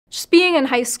Just being in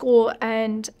high school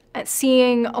and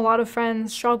seeing a lot of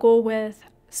friends struggle with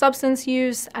substance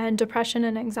use and depression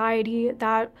and anxiety,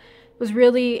 that was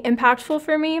really impactful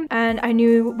for me. And I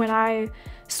knew when I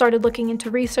started looking into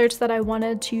research that I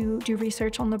wanted to do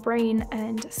research on the brain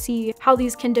and see how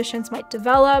these conditions might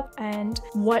develop and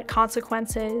what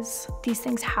consequences these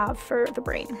things have for the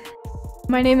brain.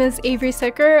 My name is Avery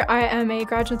Sicher. I am a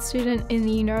graduate student in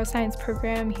the neuroscience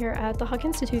program here at the Huck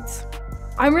Institutes.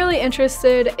 I'm really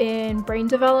interested in brain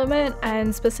development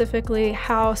and specifically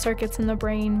how circuits in the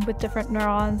brain with different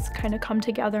neurons kind of come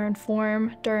together and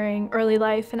form during early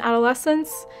life and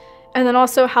adolescence, and then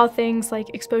also how things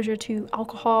like exposure to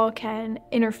alcohol can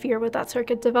interfere with that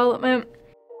circuit development.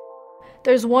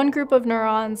 There's one group of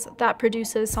neurons that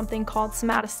produces something called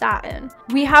somatostatin.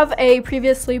 We have a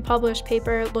previously published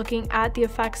paper looking at the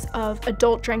effects of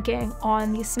adult drinking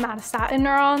on these somatostatin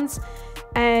neurons,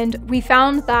 and we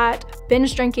found that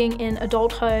binge drinking in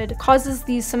adulthood causes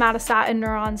these somatostatin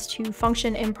neurons to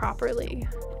function improperly.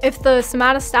 If the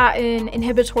somatostatin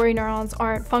inhibitory neurons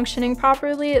aren't functioning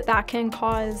properly, that can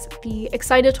cause the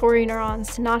excitatory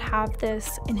neurons to not have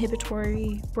this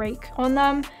inhibitory brake on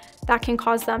them. That can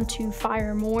cause them to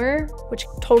fire more, which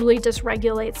totally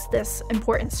dysregulates this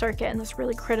important circuit and this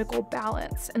really critical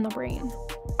balance in the brain.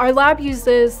 Our lab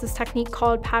uses this technique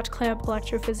called patch clamp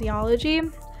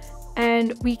electrophysiology,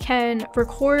 and we can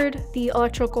record the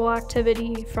electrical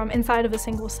activity from inside of a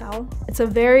single cell. It's a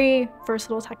very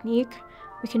versatile technique.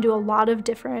 We can do a lot of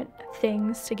different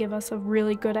things to give us a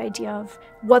really good idea of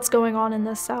what's going on in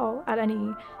this cell at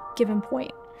any given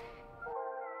point.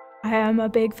 I am a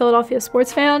big Philadelphia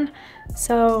sports fan,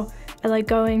 so I like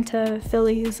going to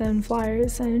Phillies and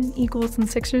Flyers and Eagles and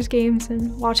Sixers games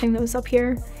and watching those up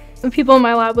here. And people in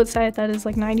my lab would say that is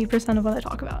like 90% of what I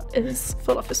talk about is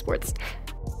Philadelphia sports.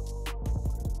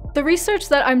 The research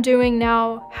that I'm doing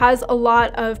now has a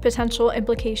lot of potential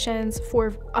implications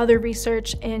for other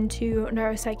research into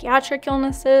neuropsychiatric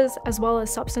illnesses as well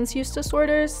as substance use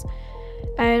disorders.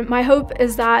 And my hope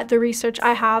is that the research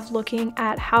I have looking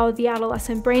at how the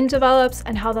adolescent brain develops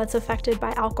and how that's affected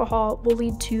by alcohol will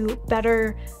lead to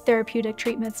better therapeutic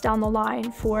treatments down the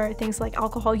line for things like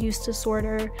alcohol use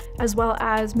disorder, as well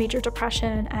as major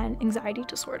depression and anxiety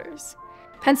disorders.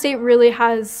 Penn State really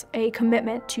has a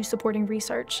commitment to supporting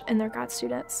research in their grad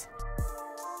students.